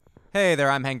Hey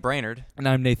there, I'm Hank Brainerd. And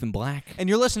I'm Nathan Black. And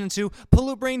you're listening to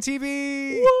Pollute Brain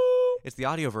TV! Woo! It's the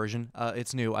audio version.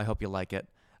 It's new. I hope you like it.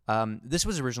 This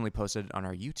was originally posted on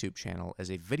our YouTube channel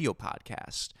as a video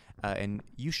podcast, and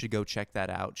you should go check that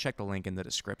out. Check the link in the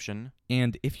description.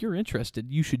 And if you're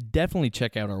interested, you should definitely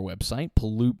check out our website,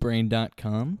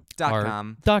 pollutebrain.com.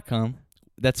 .com.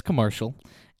 That's commercial.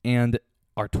 And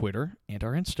our Twitter and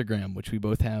our Instagram, which we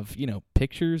both have,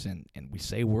 pictures and we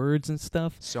say words and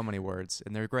stuff. So many words,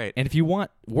 and they're great. And if you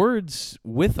want words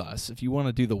with us, if you want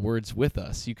to do the words with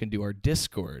us, you can do our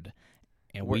Discord.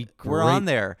 And we're on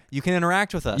there. You can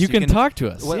interact with us. You can talk to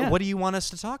us. What do you want us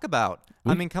to talk about?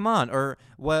 I mean, come on. Or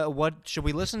what should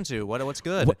we listen to? What's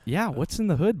good? What's in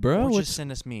the hood, bro? Or just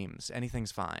send us memes.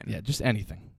 Anything's fine. Yeah, just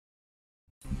anything.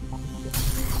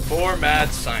 4 mad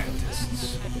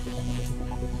scientists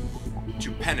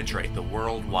to penetrate the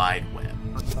World Wide Web.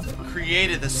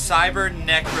 created the Cyber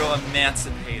Necro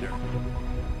Emancipator.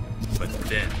 But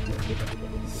then,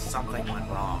 Something went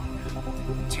wrong.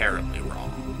 Terribly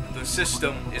wrong. the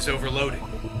system is overloading.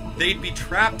 They'd be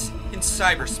trapped in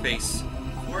cyberspace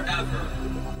forever.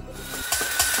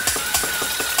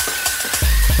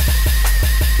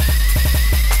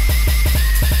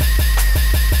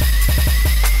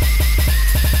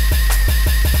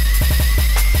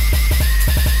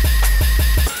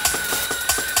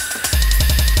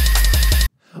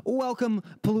 Welcome,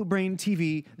 Pollute Brain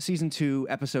TV, Season 2,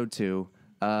 Episode 2.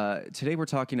 Today we're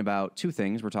talking about two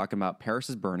things. We're talking about Paris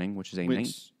is Burning, which is a...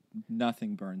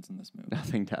 Nothing burns in this movie.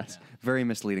 Nothing does. Yeah. Very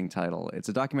misleading title. It's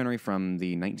a documentary from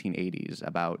the 1980s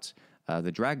about the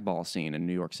drag ball scene in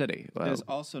New York City. It is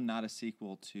also not a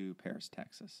sequel to Paris,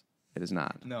 Texas. It is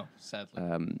not. No, sadly.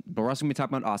 But we're also going to be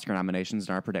talking about Oscar nominations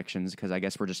and our predictions, because I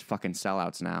guess we're just fucking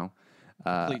sellouts now.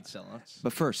 Complete sellouts.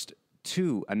 But first,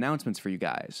 two announcements for you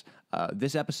guys.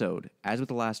 This episode, as with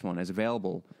the last one, is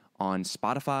available on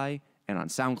Spotify and on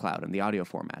SoundCloud in the audio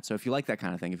format. So if you like that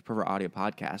kind of thing, if you prefer audio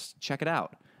podcasts, check it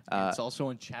out. It's also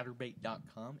on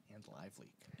Chatterbait.com and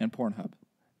LiveLeak. And Pornhub.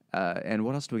 And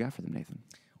what else do we got for them, Nathan?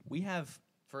 We have,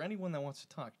 for anyone that wants to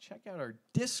talk, check out our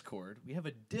Discord. We have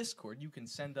a Discord. You can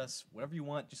send us whatever you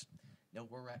want. Just,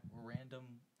 we're random,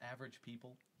 average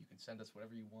people. You can send us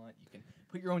whatever you want. You can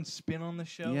put your own spin on the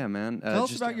show. Yeah, man. Tell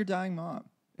us about your dying mom.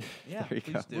 Yeah, there you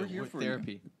please go. do. We're here for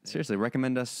therapy. you. Seriously,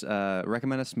 recommend us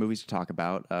movies to talk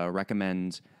about.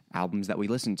 Recommend albums that we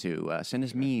listen to. Send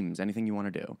us memes, anything you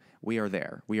want to do. We are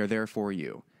there. We are there for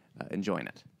you. Enjoying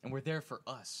it. And we're there for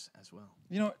us as well.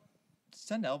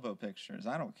 Send elbow pictures.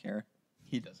 I don't care.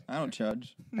 He doesn't. I don't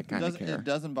judge. I kind of care. It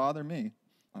doesn't bother me.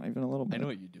 Not even a little bit. I know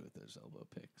what you do with those elbow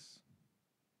pics.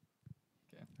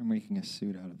 Okay. I'm making a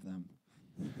suit out of them.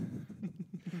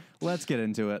 Let's get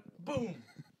into it. Boom.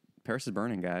 Paris is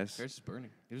Burning, guys. Paris is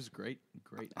Burning. It was great.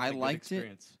 I liked it.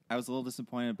 Experience. I was a little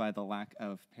disappointed by the lack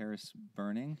of Paris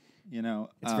burning.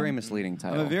 It's a very misleading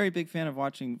title. I'm a very big fan of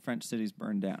watching French cities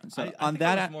burn down. So I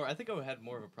think I had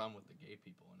more of a problem with the gay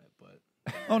people in it,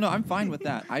 but oh no, I'm fine with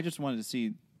that. I just wanted to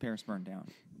see Paris burn down.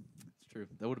 It's true.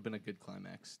 That would have been a good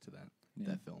climax to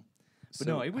that film. But So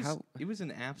no, it was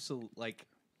an absolute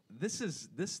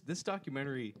this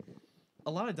documentary. A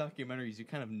lot of documentaries, you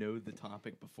kind of know the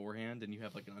topic beforehand, and you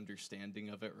have like an understanding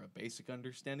of it or a basic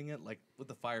understanding of it. Like with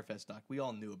the Firefest doc, we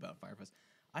all knew about Firefest.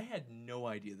 I had no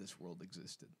idea this world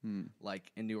existed,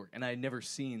 like in New York, and I had never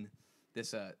seen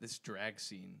this drag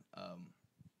scene.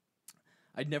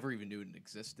 I never even knew it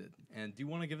existed. And do you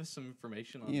want to give us some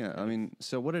information on? Yeah, I mean,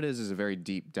 so what it is a very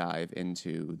deep dive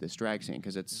into this drag scene,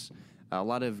 because it's a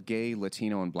lot of gay,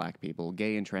 Latino, and black people,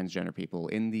 gay and transgender people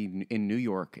in New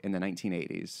York in the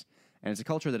 1980s. And it's a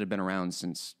culture that had been around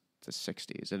since the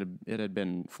 60s. It had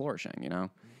been flourishing,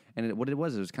 And what it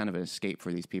was kind of an escape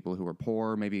for these people who were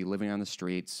poor, maybe living on the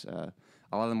streets. A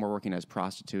lot of them were working as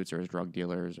prostitutes or as drug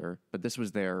dealers, but this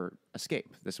was their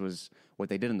escape. This was what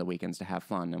they did in the weekends to have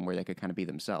fun and where they could kind of be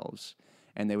themselves.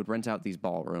 And they would rent out these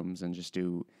ballrooms and just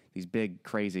do these big,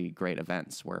 crazy, great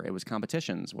events where it was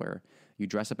competitions where you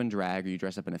dress up in drag or you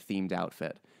dress up in a themed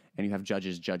outfit, and you have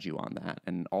judges judge you on that,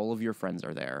 and all of your friends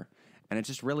are there. And it's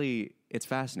just it's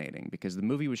fascinating because the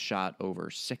movie was shot over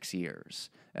 6 years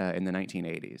in the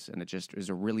 1980s, and it just is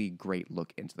a really great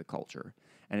look into the culture.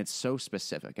 And it's so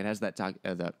specific. It has that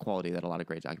the quality that a lot of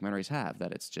great documentaries have,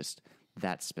 that it's just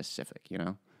that specific,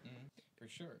 For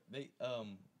sure.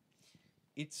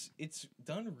 It's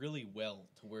done really well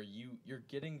to where you're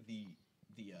getting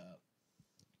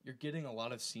you're getting a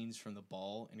lot of scenes from the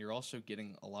ball, and you're also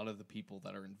getting a lot of the people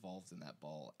that are involved in that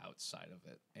ball outside of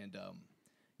it. And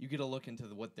you get a look into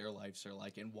what their lives are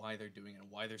like and why they're doing it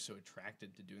and why they're so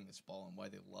attracted to doing this ball and why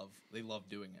they love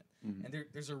doing it. Mm-hmm. And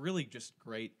there's a really just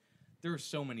great there are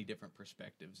so many different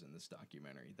perspectives in this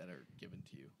documentary that are given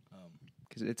to you.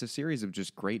 Because it's a series of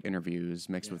just great interviews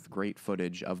mixed with great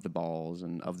footage of the balls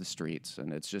and of the streets,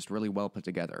 and it's just really well put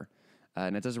together.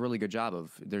 And it does a really good job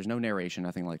of, there's no narration,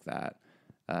 nothing like that.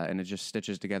 And it just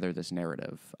stitches together this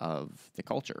narrative of the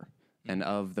culture and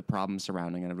of the problems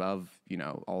surrounding it, of, you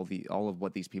know, all of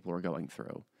what these people are going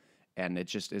through. And it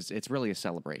just is, it's really a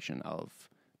celebration of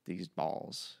these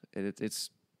balls. It's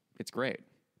great.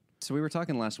 So we were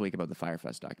talking last week about the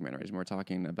Firefest documentaries, and we're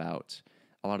talking about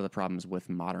a lot of the problems with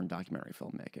modern documentary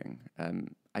filmmaking.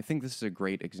 I think this is a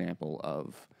great example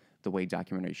of the way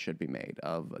documentaries should be made,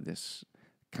 of this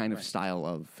kind of style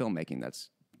of filmmaking that's,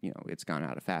 you know, it's gone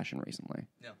out of fashion recently.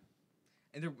 No,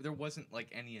 and there wasn't like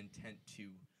any intent to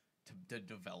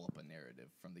develop a narrative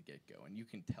from the get go, and you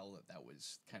can tell that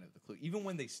was kind of the clue. Even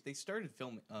when they started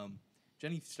filming,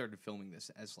 Jenny started filming this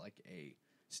as like a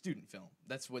student film.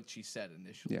 That's what she said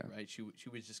initially, right? She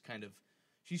was just kind of,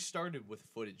 she started with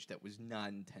footage that was not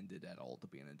intended at all to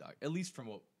be in a doc. At least from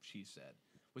what she said,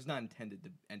 was not intended to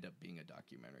end up being a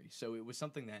documentary. So it was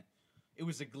something that, it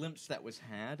was a glimpse that was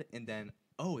had, and then,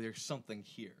 oh, there's something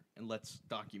here, and let's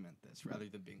document this, rather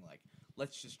than being like,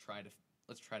 let's try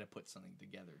to put something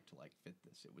together to like fit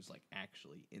this. It was like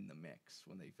actually in the mix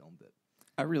when they filmed it.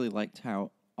 I really liked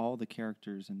how all the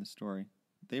characters in the story,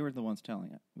 they were the ones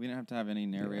telling it. We didn't have to have any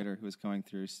narrator who was going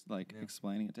through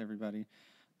explaining it to everybody.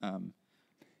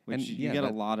 Which And, you get a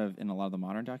lot of in a lot of the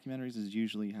modern documentaries is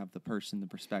usually you have the person, the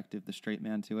perspective, the straight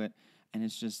man to it, and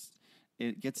it's just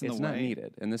it gets in the way. It's not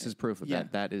needed, and this is proof of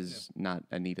that. That is not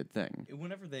a needed thing.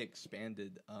 Whenever they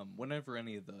expanded, whenever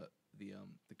any of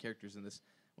the characters in this,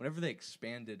 whenever they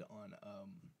expanded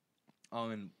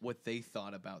on what they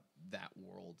thought about that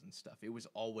world and stuff, it was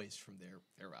always from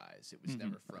their eyes. It was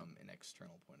never from an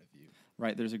external point of view.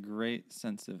 Right. There's a great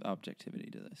sense of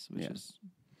objectivity to this, which is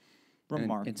And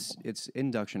remarkable. it's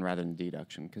induction rather than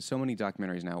deduction, because so many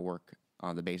documentaries now work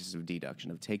on the basis of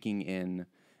deduction,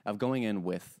 of going in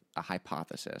with a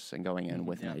hypothesis and going in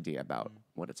with an idea about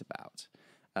what it's about.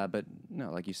 But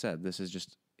no, like you said, this is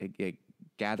just, it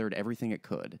gathered everything it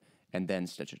could and then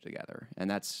stitched it together. And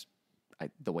that's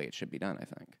the way it should be done, I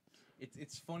think.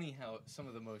 It's funny how some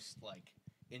of the most like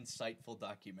insightful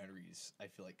documentaries I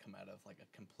feel like come out of like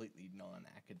a completely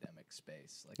non-academic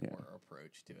space, like or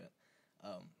approach to it.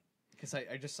 Because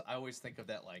I always think of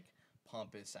that like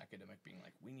pompous academic being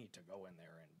like, we need to go in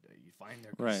there and you find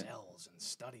their cells and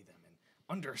study them and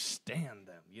understand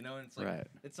them, you know. And it's like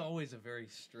it's always a very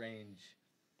strange,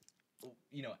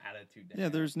 you know, attitude. To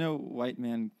have. There's no white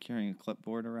man carrying a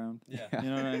clipboard around. Yeah, you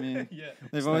know what I mean. They've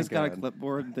It's always not got a good.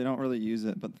 clipboard. They don't really use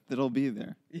it, but it'll be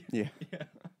there. Yeah.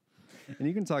 And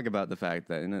you can talk about the fact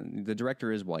that the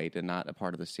director is white and not a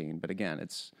part of the scene. But again,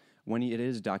 it's when it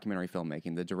is documentary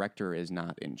filmmaking, the director is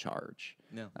not in charge.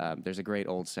 No. There's a great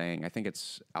old saying, I think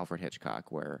it's Alfred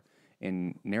Hitchcock, where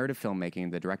in narrative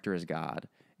filmmaking, the director is God.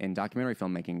 In documentary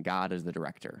filmmaking, God is the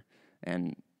director.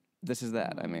 And this is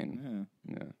that. I mean,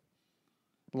 a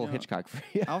little Hitchcock for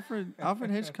you. Alfred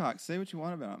Hitchcock. Say what you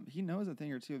want about him. He knows a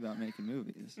thing or two about making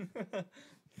movies.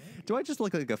 Do I just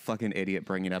look like a fucking idiot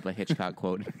bringing up a Hitchcock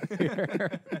quote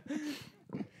here?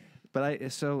 But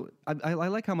I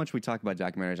like how much we talk about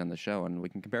documentaries on the show, and we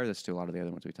can compare this to a lot of the other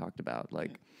ones we talked about.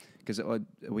 Like, because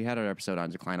we had our episode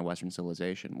on Decline of Western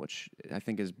Civilization, which I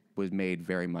think was made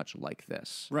very much like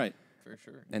this. Right. for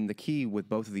sure. And the key with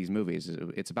both of these movies is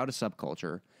it's about a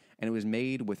subculture, and it was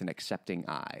made with an accepting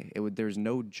eye. There's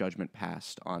no judgment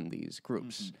passed on these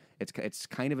groups. It's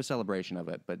kind of a celebration of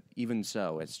it, but even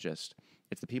so, it's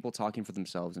the people talking for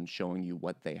themselves and showing you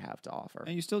what they have to offer.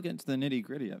 And you still get into the nitty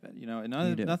gritty of it,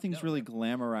 and nothing's really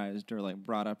glamorized or like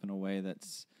brought up in a way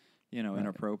that's,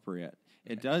 inappropriate.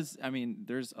 It does. I mean,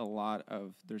 there's a lot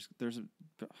of there's you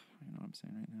know what I'm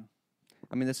saying right now.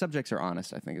 I mean, the subjects are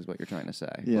honest, I think, is what you're trying to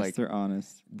say. Yes, they're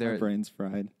honest. My brain's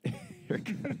fried. You're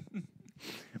good.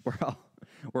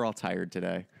 We're all tired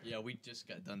today. Yeah, we just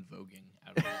got done voguing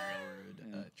out of the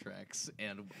railroad tracks,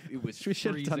 and it was We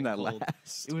should have done that cold.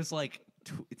 last. It was like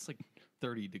it's like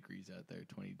 30 degrees out there,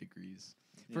 20 degrees.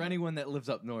 For anyone that lives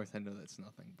up north, I know that's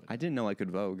nothing. But I didn't know I could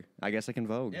vogue. I guess I can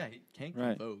vogue. yeah, he can't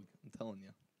Right. vogue. I'm telling you.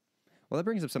 Well, that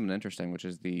brings up something interesting, which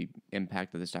is the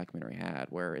impact that this documentary had,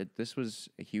 where this was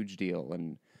a huge deal,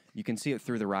 and you can see it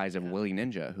through the rise of Willie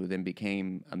Ninja, who then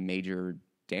became a major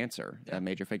dancer, a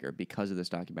major figure, because of this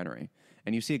documentary.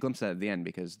 And you see a glimpse of that at the end,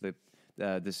 because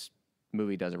this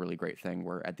movie does a really great thing,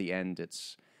 where at the end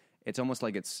it's almost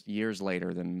like it's years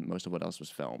later than most of what else was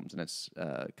filmed, and it's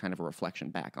kind of a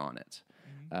reflection back on it.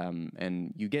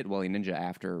 And you get Willie Ninja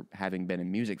after having been in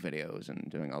music videos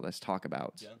and doing all this talk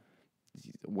about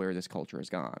where this culture has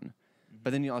gone.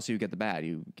 But then you get the bad.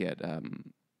 You get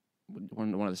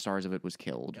one of the stars of it was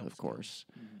killed, of course.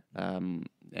 Mm-hmm.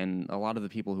 And a lot of the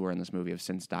people who are in this movie have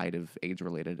since died of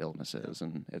AIDS-related illnesses,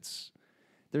 and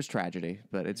there's tragedy,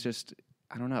 but it's just,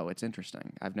 I don't know, it's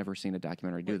interesting. I've never seen a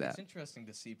documentary do that. It's interesting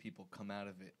to see people come out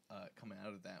of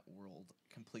that world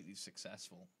completely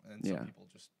successful, and some people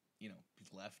just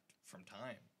left from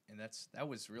time, and that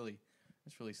was really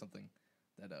something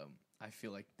that I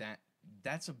feel like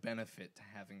that's a benefit to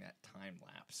having that time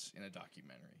lapse in a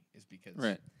documentary, is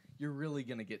because you're really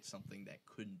gonna get something that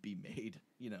couldn't be made,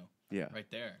 right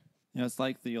there. It's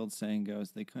like the old saying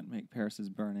goes, they couldn't make Paris is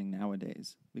Burning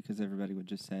nowadays because everybody would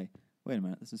just say, wait a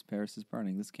minute, this is Paris is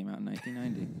Burning. This came out in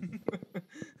 1990.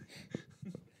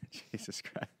 Jesus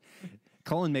Christ.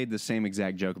 Colin made the same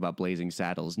exact joke about Blazing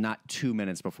Saddles not 2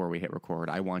 minutes before we hit record.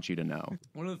 I want you to know.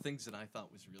 One of the things that I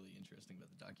thought was really interesting about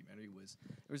the documentary was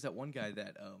there was that one guy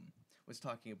that was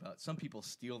talking about some people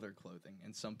steal their clothing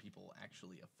and some people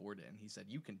actually afford it. And he said,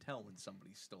 you can tell when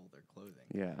somebody stole their clothing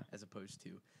as opposed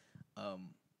to...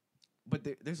 But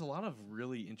there's a lot of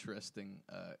really interesting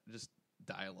just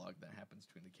dialogue that happens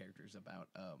between the characters about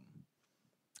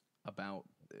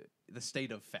the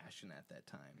state of fashion at that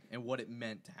time and what it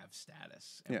meant to have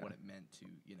status and what it meant to,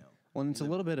 Well, and it's a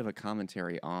little bit of a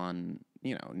commentary on,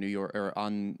 New York, or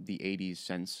on the 80s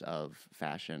sense of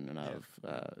fashion and of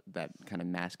that kind of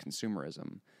mass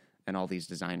consumerism and all these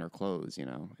designer clothes,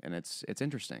 And it's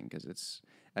interesting because it's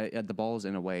the balls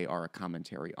in a way are a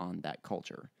commentary on that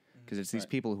culture. Because it's these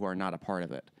people who are not a part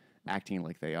of it, acting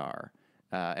like they are,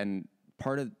 and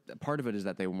part of it is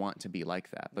that they want to be like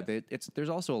that. But there's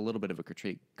also a little bit of a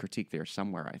critique there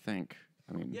somewhere, I think.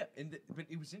 I mean, but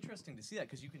it was interesting to see that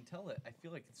because you can tell that. I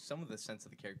feel like some of the sense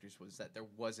of the characters was that there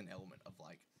was an element of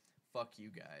like, "Fuck you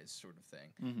guys" sort of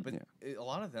thing. Mm-hmm. But a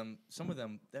lot of them, some of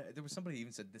them, there was somebody who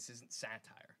even said, "This isn't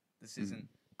satire. This isn't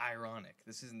ironic.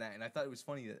 This isn't that." And I thought it was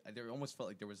funny that there almost felt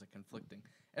like there was a conflicting.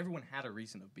 Everyone had a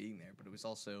reason of being there, but it was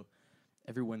also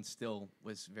everyone still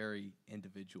was very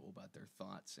individual about their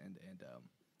thoughts and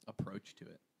approach to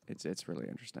it. It's really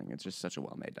interesting. It's just such a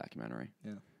well-made documentary.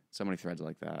 Yeah, so many threads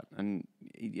like that, and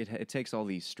it takes all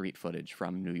the street footage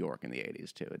from New York in the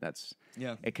 80s too. It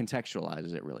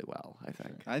contextualizes it really well, I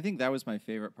think. I think that was my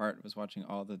favorite part, was watching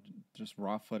all the just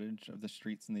raw footage of the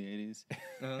streets in the 80s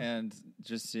and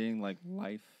just seeing like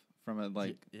life from a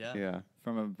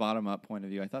from a bottom up point of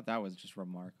view. I thought that was just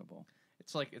remarkable.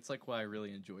 It's like why I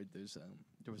really enjoyed those.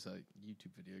 There was a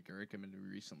YouTube video I recommended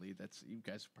recently. That's you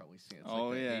guys have probably seen.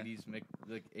 It's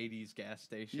like 80s gas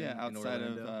station. Yeah, outside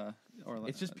in of Orlando.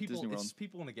 It's just people. It's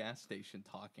people in a gas station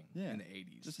talking in the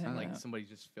 80s. Just like somebody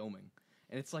just filming,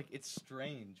 and it's like it's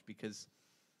strange because,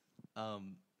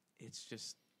 it's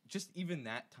just even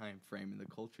that time frame in the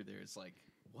culture there is like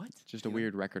what? Just a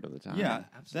weird record of the time. Yeah,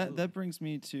 absolutely. That brings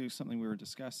me to something we were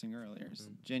discussing earlier: is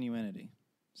genuinity,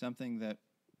 something that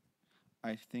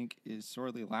I think is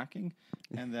sorely lacking,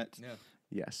 and that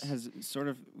has sort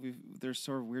of there's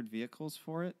sort of weird vehicles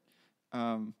for it.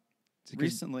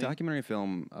 Recently, documentary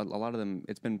film, a lot of them,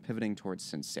 it's been pivoting towards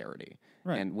sincerity,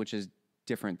 and which is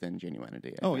different than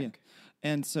genuinity. I think.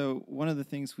 And so one of the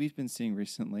things we've been seeing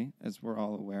recently, as we're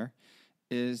all aware,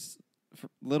 is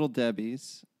Little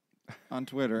Debbie's on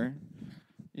Twitter.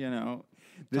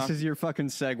 This is your fucking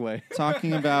segue.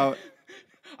 Talking about.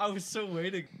 I was so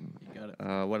waiting. You got it.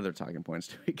 What other talking points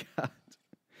do we got?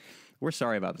 We're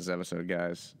sorry about this episode,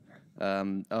 guys.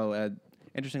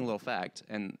 Interesting little fact,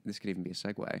 and this could even be a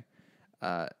segue.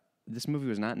 This movie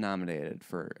was not nominated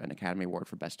for an Academy Award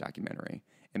for Best Documentary,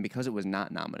 and because it was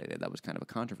not nominated, that was kind of a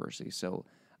controversy. So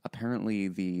apparently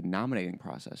the nominating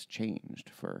process changed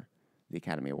for the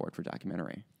Academy Award for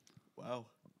Documentary. Wow.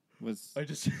 I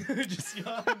just yawned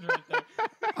right there.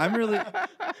 I'm really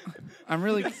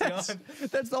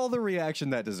that's all the reaction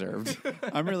that deserved.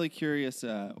 I'm really curious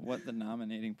what the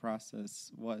nominating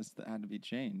process was that had to be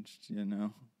changed,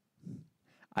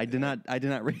 I did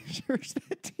not research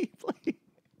that deeply.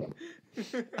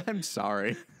 I'm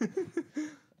sorry.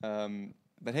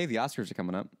 But hey, the Oscars are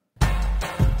coming up.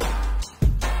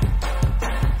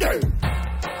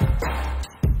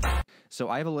 So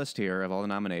I have a list here of all the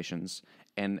nominations,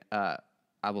 and I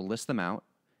will list them out,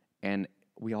 and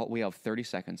we have 30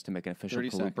 seconds to make an official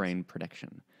Pollute Brain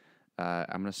prediction. I'm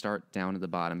going to start down at the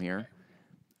bottom here.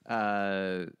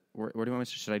 Where do you want me to?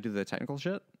 Should I do the technical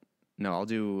shit? No, I'll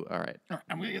do. All right. All right,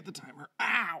 I'm going to get the timer.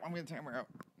 Ow! I'm getting the timer out.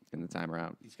 Getting the timer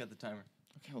out. He's got the timer.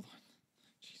 Okay, hold on.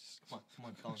 Jesus. Come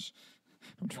on, Colin.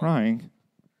 I'm trying.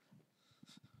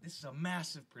 This is a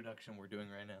massive production we're doing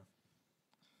right now.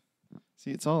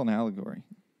 See, it's all an allegory.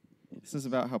 This is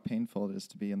about how painful it is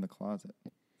to be in the closet.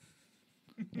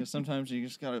 Sometimes you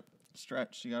just gotta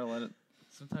stretch. You gotta let it.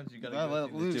 Sometimes you gotta go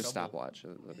through the Just trouble. stopwatch.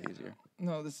 It'll be easier.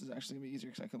 No, this is actually gonna be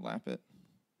easier because I can lap it.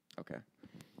 Okay.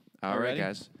 All right, ready?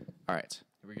 guys. All right.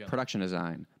 Here we go. Production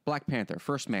design: Black Panther,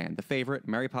 First Man, The Favorite,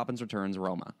 Mary Poppins Returns,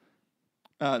 Roma.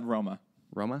 Roma.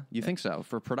 Roma? You think so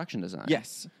for production design?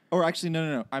 Yes. Or actually,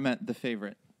 no. I meant The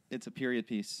Favorite. It's a period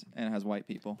piece and it has white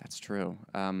people. That's true.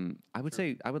 I would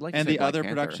say I would like And to say the Black other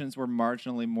Panther. productions were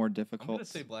marginally more I'm difficult. gonna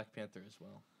say Black Panther as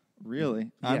well.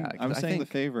 Really? Yeah, I'm 'cause I saying The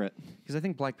think- Favorite. Because I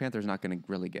think Black Panther's not going to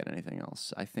really get anything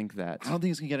else. I think that I don't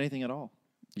think it's gonna get anything at all.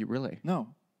 you really.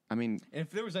 No. I mean, And if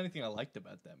there was anything I liked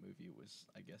about that movie, it was,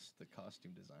 I guess, the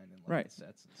costume design and like Right. the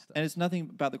sets and stuff. And it's nothing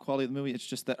about the quality of the movie. It's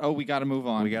just that, we got to move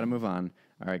on. we got to move on.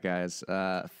 All right, guys.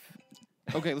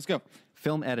 Okay, let's go.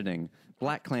 Film editing: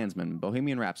 Black Klansman,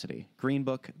 Bohemian Rhapsody, Green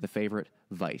Book, The Favorite,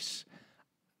 Vice.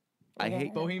 I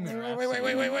hate. Bohemian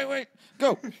Rhapsody. Wait.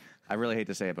 Go. I really hate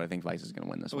to say it, but I think Vice is going to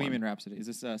win this Bohemian one. Rhapsody. Is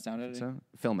this sound editing? So,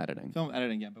 film editing. Film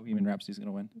editing, yeah. Bohemian Rhapsody is going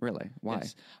to win. Really? Why?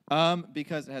 Yes.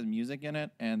 Because it has music in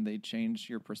it, and they change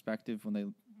your perspective when they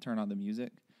turn on the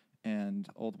music. And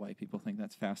old white people think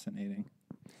that's fascinating.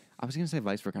 I was going to say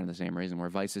Vice for kind of the same reason, where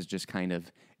Vice is just kind of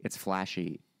it's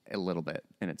flashy a little bit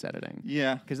in its editing.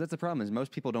 Yeah. Because that's the problem is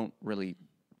most people don't really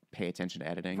pay attention to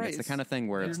editing. Right, It's the it's- kind of thing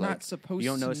where you're it's not like supposed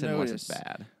you don't to notice it unless it's notice.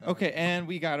 bad. Okay, and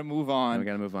we got to move And on. we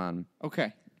got to move on.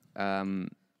 Okay.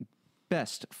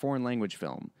 Best foreign language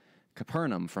film: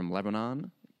 Capernaum from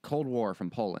Lebanon, Cold War from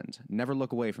Poland, Never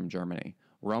Look Away from Germany,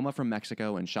 Roma from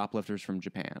Mexico, and Shoplifters from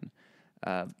Japan.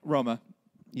 Roma.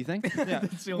 You think? Yeah.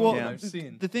 That's the only Well, one I've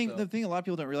seen. The thing so. a lot of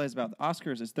people don't realize about the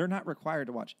Oscars is they're not required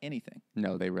to watch anything.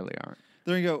 No, they really aren't.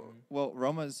 They're going to go, well,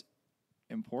 Roma's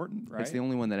important, right? It's the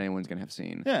only one that anyone's gonna have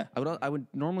seen. Yeah. I would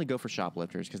normally go for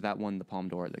Shoplifters because that won the Palme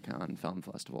d'Or at the Cannes Film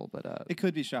Festival. But It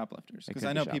could be Shoplifters because could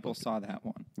I be know people Shoplifters. saw that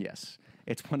one. yes,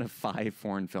 it's one of 5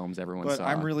 foreign films everyone But saw.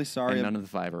 I'm really sorry. and none of the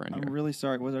 5 are in I'm here. really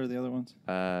sorry. What are the other ones?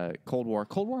 Cold War.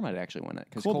 Cold War might actually win it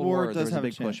because Cold Cold War War does there was a have a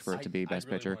big push chance. for it to be I Best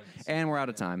really Picture, wanted to see and we're out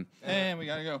of time. And we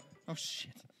got to go. Oh,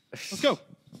 shit. Let's go.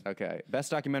 Okay,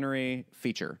 Best Documentary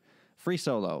Feature: Free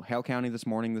Solo, Hale County This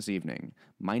Morning, This Evening,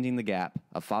 Minding the Gap,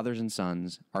 Of Fathers and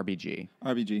Sons, RBG.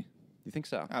 RBG. You think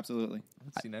so? Absolutely. I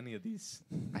haven't seen any of these.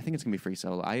 I think it's gonna be Free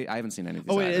Solo. I haven't seen any of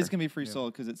these. Oh, it either. is going to be Free Solo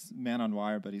because it's Man on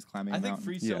Wire, but he's climbing a I think mountain.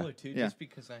 Free Yeah. Solo too, Yeah. just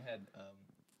because I had.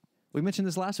 We mentioned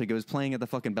this last week. It was playing at the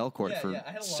fucking Belcourt for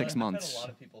I had 6 I've months. had a lot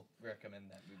of people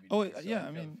recommend that movie. Oh, to me, so yeah, I I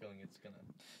have mean- a feeling it's gonna.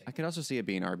 I could also see it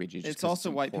being RBG. Just It's 'cause also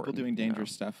white people important, doing you know.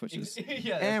 dangerous stuff, which is...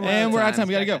 yeah, And that's- we're out of time.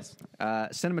 We gotta go.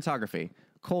 Cinematography: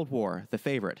 Cold War, The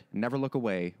Favorite, Never Look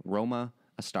Away, Roma,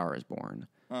 A Star Is Born.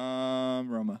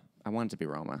 Roma. I want it to be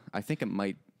Roma. I think it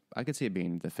might. I could see it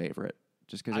being The Favorite,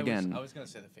 just because again, I was gonna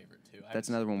say The Favorite too. that's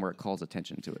another one where it calls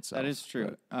attention to itself. That is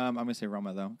true. I'm going to say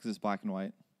Roma, though, because it's black and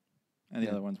white. And the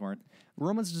Yeah. other ones weren't.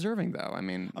 Roma's deserving, though. I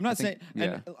mean, I'm not I think- saying...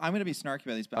 And I'm going to be snarky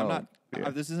about these, but I'm Oh, not... yeah.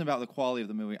 This isn't about the quality of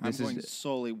the movie. This I'm is- going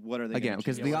solely what are they again gonna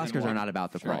because choose. the Yeah, what do you Oscars are want? not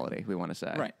about the Sure. quality. We want to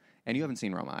say Right. And you haven't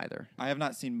seen Roma either. I have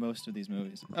not seen most of these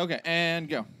movies. Okay, and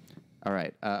go. All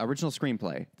right. Original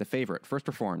screenplay: The Favorite, first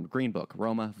performed, Green Book,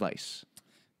 Roma, Vice.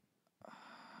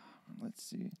 Let's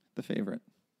see. The Favorite.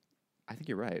 I think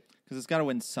you're right. Because it's got to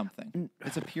win something.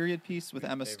 It's a period piece with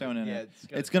Emma Favorite. Stone in Yeah, it. it's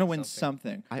gotta It's going to do win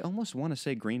something. something. I almost want to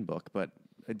say Green Book, but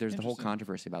there's the whole Interesting.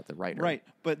 controversy about the writer. Right.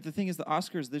 But the thing is, the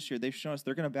Oscars this year, they've shown us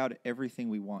they're going to bow to everything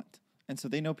we want. And so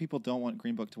they know people don't want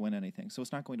Green Book to win anything. So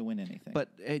it's not going to win anything. But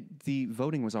the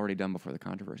voting was already done before the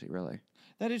controversy, really.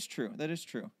 that is true. That is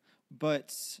true.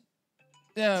 But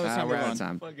yeah, let's not we're move out on. of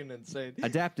time. fucking insane.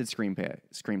 Adapted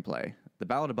screenplay: The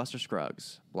Ballad of Buster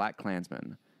Scruggs, Black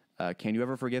Klansman, Can You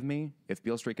Ever Forgive Me? If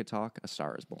Beale Street Could Talk, A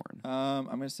Star Is Born. I'm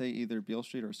going to say either Beale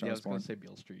Street or Yeah, I Star was is gonna Born. say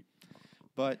Beale Street.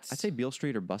 But I'd say Beale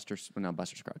Street or Buster. No,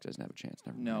 Buster Scruggs doesn't have a chance.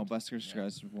 Never no, mind. Buster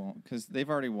Scruggs won't. Because they've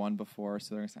already won before.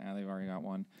 So they're going to say, they've already got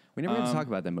one. We never got to talk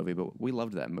about that movie, but we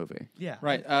loved that movie. Yeah.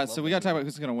 Right. I So love we that got to talk movie. about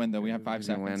who's going to win, though. We have 5 Who's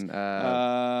gonna seconds.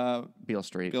 win? Beale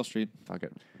Street. Beale Street. Fuck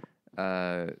it.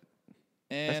 That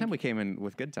And time we came in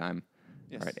with good time.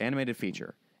 Yes. All right, animated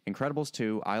feature: Incredibles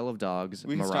 2, Isle of Dogs,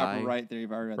 we can Mirai, stop right there.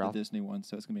 You've already got Ralph. the Disney one,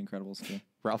 so it's going to be Incredibles too.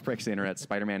 Ralph Breaks the Internet,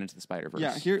 Spider-Man Into the Spider-Verse.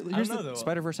 Yeah, I here's don't know, the... though.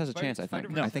 Spider-Verse has a chance, I think.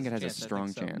 Spider-Verse I think it has a chance, I strong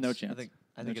think so. chance. No chance. I think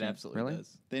No it chance. absolutely Really?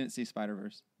 does. They didn't see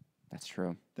Spider-Verse. That's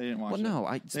true. They didn't watch Well, it. no,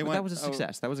 They that went- was a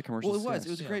success. That was a commercial Well, it was. success.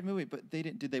 It was a great movie, but they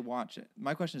didn't. Did they watch it?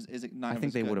 My question is it not? I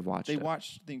think they would have watched They it.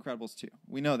 watched The Incredibles too.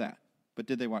 We know that, but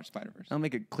did they watch Spider-Verse? I'll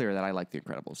make it clear that I like The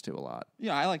Incredibles 2 a lot.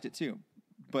 Yeah, I liked it too,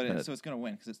 but But- so it's going to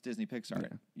win because it's Disney Pixar. Yeah.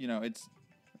 You know, it's.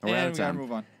 We're out And of we got to time.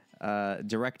 move on.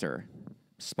 Director: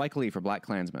 Spike Lee for Black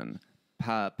Klansman.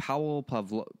 Pavel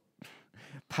Pavlo.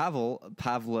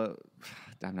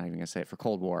 I'm not even going to say it, for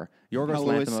Cold War. Yorgos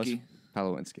Pawlowski. Lanthimos.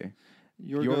 Pawlowski.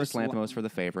 Yorgos Lanthimos for The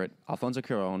Favorite, Alfonso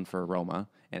Cuarón for Roma,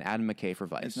 and Adam McKay for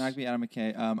Vice. It's not going to be Adam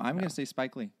McKay. I'm going to say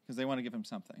Spike Lee because they want to give him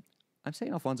something. I'm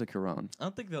saying Alfonso Cuarón. I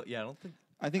don't think they'll. Yeah, I don't think.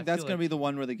 I think that's going to be the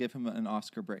one where they give him an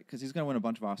Oscar break because he's going to win a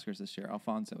bunch of Oscars this year.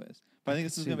 Alfonso is. But I think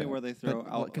this is going to be where they throw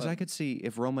out. Because I could see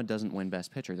if Roma doesn't win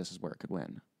Best Picture, this is where it could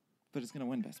win. But it's going to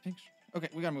win Best Picture. Okay,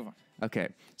 we got to move on. Okay,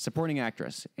 supporting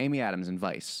actress, Amy Adams in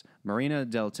Vice, Marina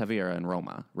del Tavira in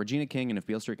Roma, Regina King in If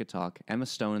Beale Street Could Talk, Emma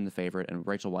Stone in The Favorite, and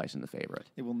Rachel Weisz in The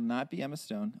Favorite. It will not be Emma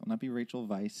Stone. It will not be Rachel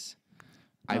Weisz.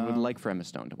 I would like for Emma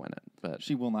Stone to win it, but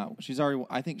she will not. She's already.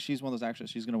 I think she's one of those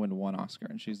actresses. She's going to win one Oscar,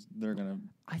 and they're going to.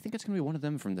 I think it's going to be one of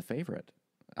them from The Favorite.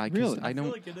 Really? I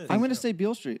feel like it is. I'm going to say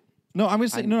Beale Street. No, I'm going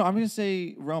to say no. I'm going to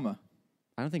say Roma.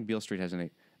 I don't think Beale Street has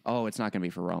any. Oh, it's not going to be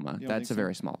for Roma. That's a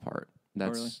very small part.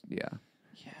 That's really?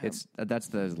 Yeah. It's that's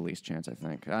the least chance, I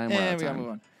think. We gotta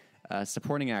move on.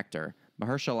 Supporting actor,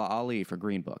 Mahershala Ali for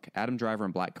Green Book, Adam Driver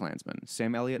in Black Klansman,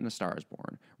 Sam Elliott in A Star Is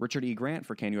Born, Richard E. Grant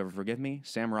for Can You Ever Forgive Me,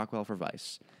 Sam Rockwell for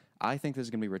Vice. I think this is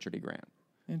going to be Richard E. Grant.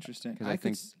 Interesting. Because I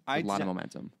think a lot of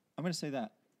momentum. I'm going to say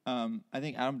that. I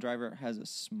think Adam Driver has a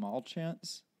small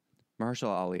chance.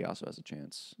 Mahershala Ali also has a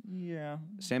chance. Yeah.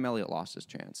 Sam Elliott lost his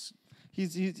chance.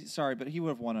 He's sorry, but he would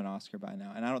have won an Oscar by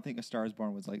now. And I don't think A Star Is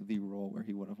Born was like the role where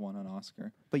he would have won an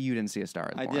Oscar. But you didn't see A Star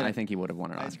Is Born. I did. I think he would have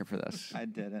won an Oscar for this. I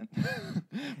didn't.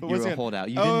 But you were a holdout.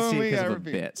 You didn't see it because of a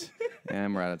bit.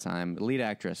 And we're out of time. Lead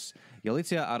actress,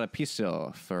 Yalitza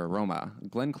Aparicio for Roma,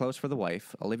 Glenn Close for The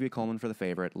Wife, Olivia Colman for The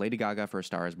Favorite, Lady Gaga for A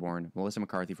Star Is Born, Melissa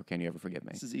McCarthy for Can You Ever Forgive Me.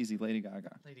 This is easy, Lady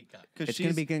Gaga. Lady Gaga. It's going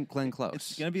to be Glenn Close.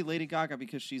 It's going to be Lady Gaga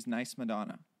because she's nice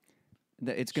Madonna.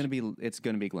 It's going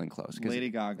to be Glenn Close. Lady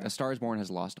Gaga. A Star Is Born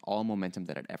has lost all momentum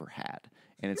that it ever had,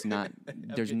 and it's not.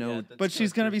 There's no. But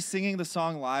she's going to be singing the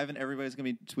song live, and everybody's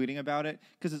going to be tweeting about it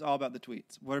because it's all about the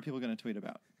tweets. What are people going to tweet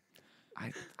about?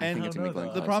 I think it's going to be Glenn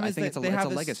Close. The problem is it's a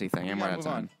legacy thing. I'm right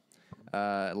on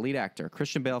time. Lead actor,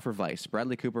 Christian Bale for Vice,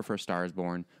 Bradley Cooper for A Star Is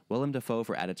Born, Willem Dafoe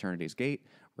for At Eternity's Gate,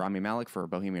 Rami Malek for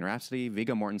Bohemian Rhapsody,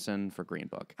 Viggo Mortensen for Green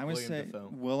Book. I'm going to say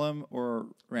Willem or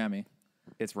Rami.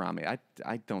 It's Rami.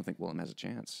 I don't think Willem has a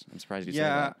chance. I'm surprised you say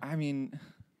that. Yeah, I mean,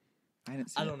 I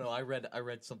didn't see I don't know. I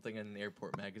read something in an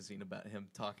airport magazine about him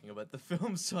talking about the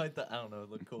film, so I thought, I don't know, it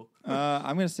looked cool.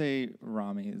 I'm going to say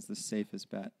Rami is the safest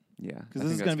bet. Yeah. Because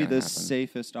this is going to be the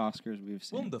safest Oscars we've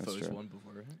seen. Willem Dafoe's won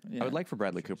before, right? Yeah. I would like for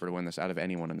Bradley Cooper to win this out of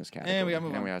anyone in this category. And we got to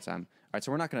move on. We're out of time. All right,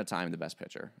 so we're not going to time the Best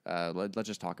Picture. Let's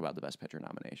just talk about the Best Picture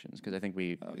nominations, because I think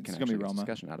we can actually get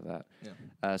discussion out of that.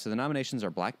 Yeah. So the nominations are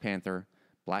Black Panther,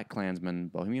 Black Klansman,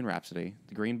 Bohemian Rhapsody,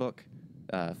 The Green Book,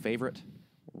 Favorite,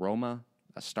 Roma,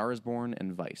 A Star Is Born,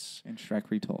 and Vice. And Shrek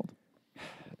Retold.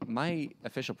 My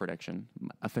official prediction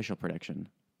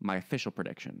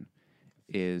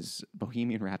is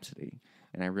Bohemian Rhapsody,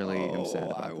 and I really am sad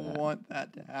about that. I want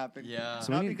that to happen. Yeah.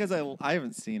 So not because I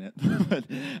haven't seen it, but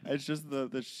it's just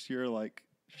the sheer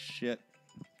shit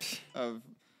of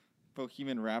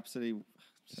Bohemian Rhapsody.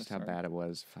 Just how bad it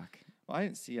was. Fuck. Well, I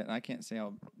didn't see it, and I can't say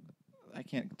I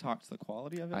can't talk to the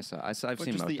quality of it. I've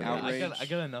seen most of it. I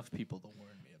got enough people to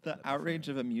warn me about the outrage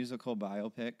of a musical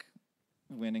biopic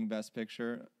winning Best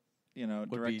Picture,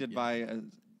 directed by a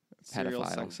serial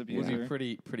sex abuser. Would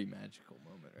be pretty magical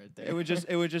moment right there.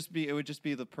 It would just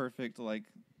be the perfect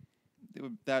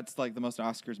that's the most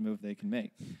Oscars move they can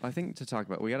make. I think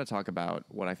we got to talk about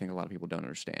what I think a lot of people don't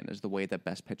understand is the way that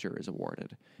Best Picture is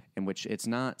awarded, in which it's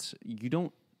not, you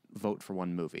don't vote for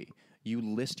one movie. You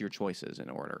list your choices in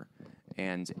order.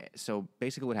 And so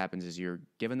basically what happens is you're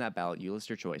given that ballot, you list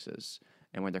your choices,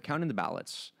 and when they're counting the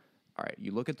ballots, all right,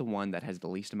 you look at the one that has the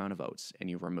least amount of votes and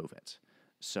you remove it.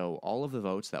 So all of the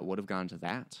votes that would have gone to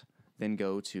that then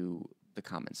go to the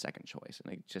common second choice,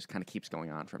 and it just kind of keeps going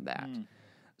on from that.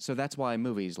 So that's why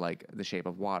movies like The Shape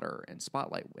of Water and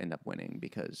Spotlight end up winning,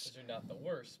 because they're not the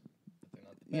worst, but they're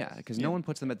not the best. Yeah, because no one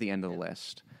puts them at the end of the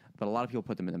list, but a lot of people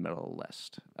put them in the middle of the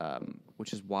list,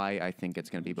 which is why I think it's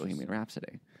going to be Bohemian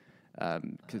Rhapsody,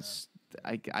 because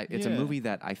it's a movie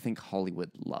that I think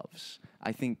Hollywood loves.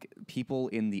 I think people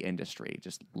in the industry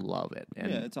just love it.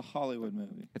 And it's a Hollywood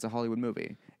movie. It's a Hollywood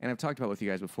movie. And I've talked about with you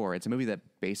guys before, it's a movie that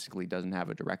basically doesn't have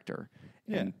a director.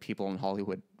 Yeah. And people in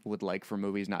Hollywood would like for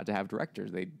movies not to have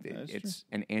directors. It's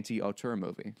an anti-auteur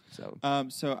movie. So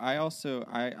so I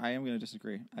am going to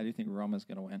disagree. I do think Roma's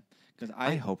going to win. Because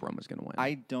I hope Roma's going to win.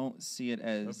 I don't see it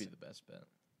as... That would be the best bet.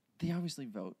 They obviously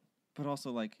vote. But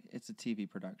also, it's a TV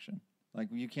production.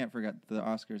 You can't forget the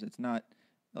Oscars. It's not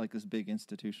this big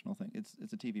institutional thing.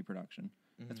 It's a TV production.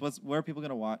 Mm-hmm. It's what are people going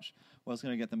to watch? What's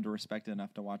going to get them to respect it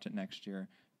enough to watch it next year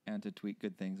and to tweet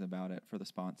good things about it for the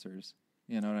sponsors?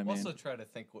 You know what I mean? Also, try to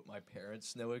think what my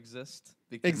parents know exist.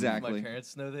 Because Exactly. if my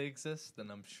parents know they exist, then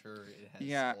I'm sure it has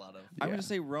Yeah. a lot of. I'm going to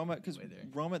say Roma, because Way there.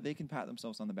 Roma, they can pat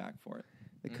themselves on the back for it.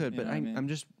 They could, You but know what I mean? I'm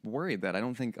just worried that I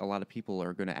don't think a lot of people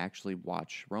are going to actually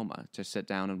watch Roma, to sit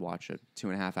down and watch a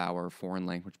 2.5 hour foreign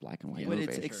language black and white But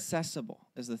movie. it's accessible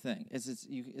is the thing.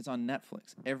 It's on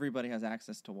Netflix. Everybody has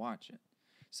access to watch it.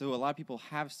 So a lot of people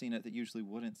have seen it that usually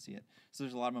wouldn't see it. So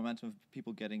there's a lot of momentum of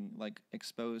people getting like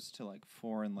exposed to like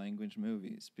foreign language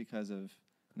movies because of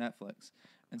Netflix.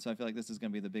 And so I feel like this is going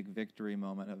to be the big victory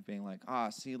moment of being like,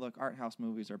 see, look, art house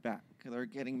movies are back. They're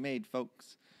getting made,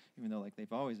 folks. Even though like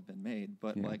they've always been made,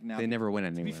 but Yeah. like now they never went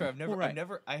To be anywhere.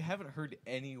 fair, I haven't heard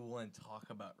anyone talk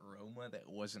about Roma that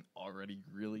wasn't already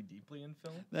really deeply in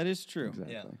film. That is true.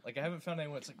 Exactly. Yeah, like I haven't found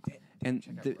anyone that's like, And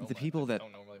check out the Roma. people I that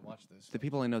don't normally watch those. the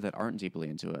people I know that aren't deeply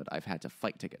into it, I've had to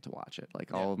fight to get to watch it.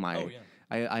 Like all of my, Oh, yeah.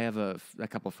 I have a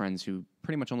couple friends who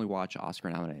pretty much only watch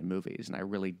Oscar-nominated movies, and I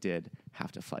really did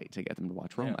have to fight to get them to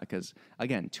watch Roma because,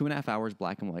 again, 2.5 hours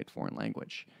black and white foreign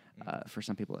language. For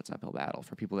some people, that's an uphill battle.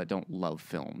 For people that don't love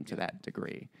film to that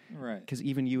degree, Right. Because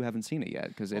even you haven't seen it yet,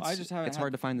 because Well, I just haven't it's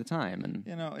hard to find the time. And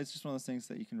You know, it's just one of those things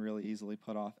that you can really easily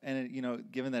put off. And,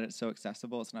 given that it's so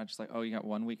accessible, it's not just like, oh, you got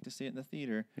 1 week to see it in the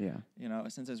theater. yeah, You know,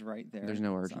 since it's right there. There's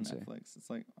no it's urgency. on Netflix. It's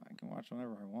like, I can watch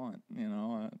whenever I want,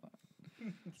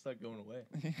 It's not going away.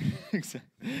 Exactly.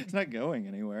 It's not going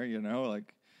anywhere,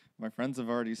 Like, my friends have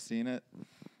already seen it,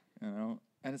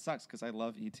 And it sucks because I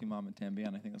love E.T. Mom and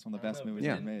Tambien. I think that's one of the best movies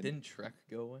ever made. Didn't Shrek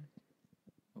go away?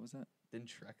 What was that? Didn't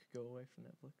Shrek go away from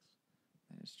Netflix?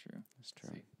 That is true. that's true.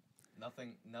 See,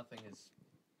 nothing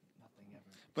ever.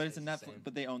 But it's a stays the Netflix. same.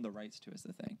 But they own the rights to it, is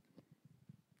the thing.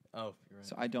 Oh, you're right.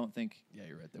 So I don't think Yeah,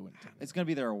 you're right. They wouldn't. take it's going to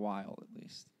be there a while at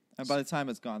least. And by the time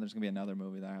it's gone, there's going to be another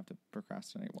movie that I have to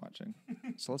procrastinate watching.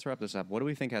 So let's wrap this up. What do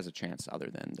we think has a chance other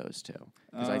than those two?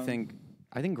 Because I think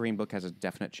Green Book has a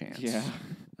definite chance. Yeah.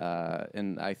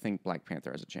 And I think Black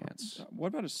Panther has a chance. What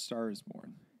about A Star Is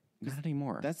Born? Not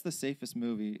anymore. That's the safest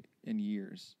movie in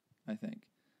years, I think.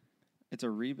 It's a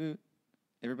reboot.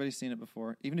 Everybody's seen it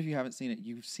before. Even if you haven't seen it,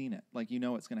 you've seen it. Like, you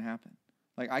know what's going to happen.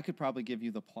 Like, I could probably give you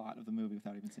the plot of the movie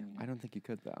without even seeing it. I don't think you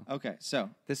could though. Okay, so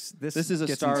This is A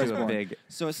gets Star Is into a Born. big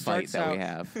So it fight starts that out we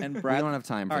have. and we Brad- don't have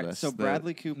time for all right, this. so The-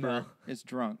 Bradley Cooper No. is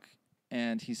drunk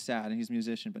and he's sad and he's a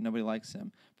musician, but nobody likes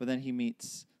him. But then he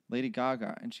meets Lady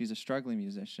Gaga and she's a struggling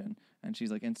musician and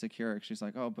she's like insecure. She's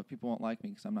like, oh, but people won't like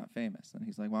me because I'm not famous. And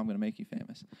he's like, well, I'm going to make you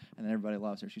famous. And then everybody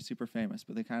loves her. She's super famous,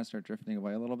 but they kind of start drifting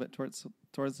away a little bit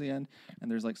towards the end. And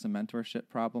there's like some mentorship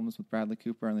problems with Bradley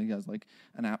Cooper, and then he has like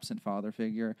an absent father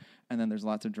figure. And then there's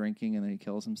lots of drinking, and then he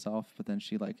kills himself. But then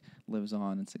she like lives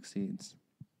on and succeeds.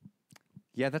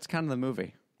 Yeah, that's kind of the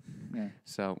movie. Yeah.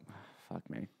 So, fuck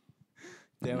me.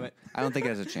 Damn it. I don't think it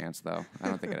has a chance, though. I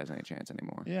don't think it has any chance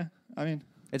anymore. Yeah. I mean,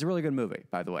 It's a really good movie,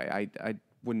 by the way. I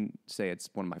wouldn't say it's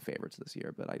one of my favorites this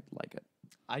year, but I like it.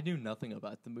 I knew nothing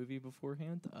about the movie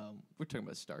beforehand. We're talking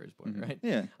about Star Is Born, right?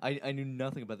 yeah. I knew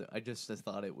nothing about it. I just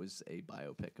thought it was a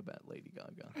biopic about Lady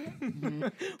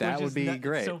Gaga. That Which would is be not-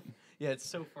 great. It's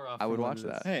so far off. I would from watch what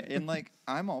it is. that. Hey, and like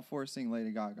I'm all for seeing Lady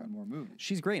Gaga in more movies.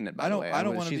 She's great in it, by I the don't- way. I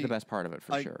don't wanna She's be- the best part of it,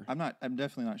 for Like, sure. I'm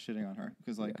definitely not shitting on her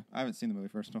because like Yeah. I haven't seen the movie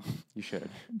first of all. You should.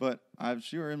 But if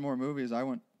she were in more movies,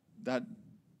 that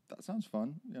sounds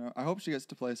fun. I hope she gets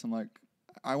to play some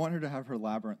I want her to have her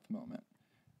Labyrinth moment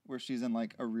where she's in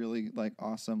like a really like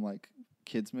awesome like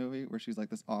kids movie where she's like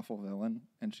this awful villain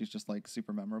and she's just like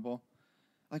super memorable.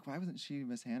 Like, why wasn't she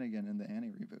Miss Hannigan in the Annie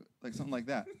reboot? Like something like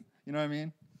that. You know what I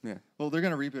mean? Yeah. Well, they're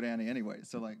gonna reboot Annie anyway,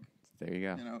 so like, There you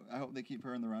go. I hope they keep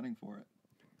her in the running for it.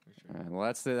 All right, well,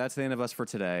 that's the end of us for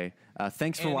today.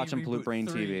 Thanks for Annie watching Blue Reboot Brain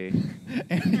 3. TV.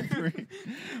 Annie 3.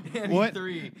 Annie What?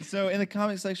 3. So in the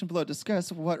comment section below,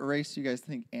 discuss what race you guys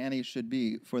think Annie should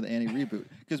be for the Annie reboot,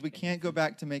 because we can't go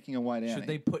back to making a white Annie. Should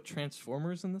they put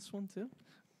Transformers in this one too?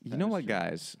 You know what,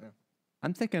 guys? Yeah.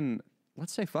 I'm thinking,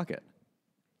 let's say fuck it.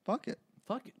 Fuck it.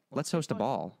 Fuck it. Let's host a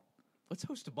ball. Let's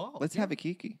host a ball. Let's have a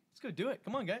kiki. Let's go do it.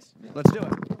 Come on, guys. Let's do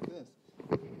it.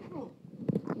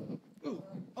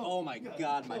 Oh my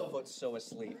God, my foot's so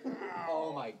asleep.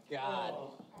 Oh my God.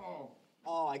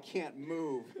 Oh, I can't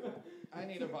move. I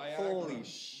need a Viagra. Holy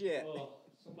shit.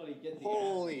 Somebody get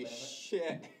Holy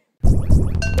shit.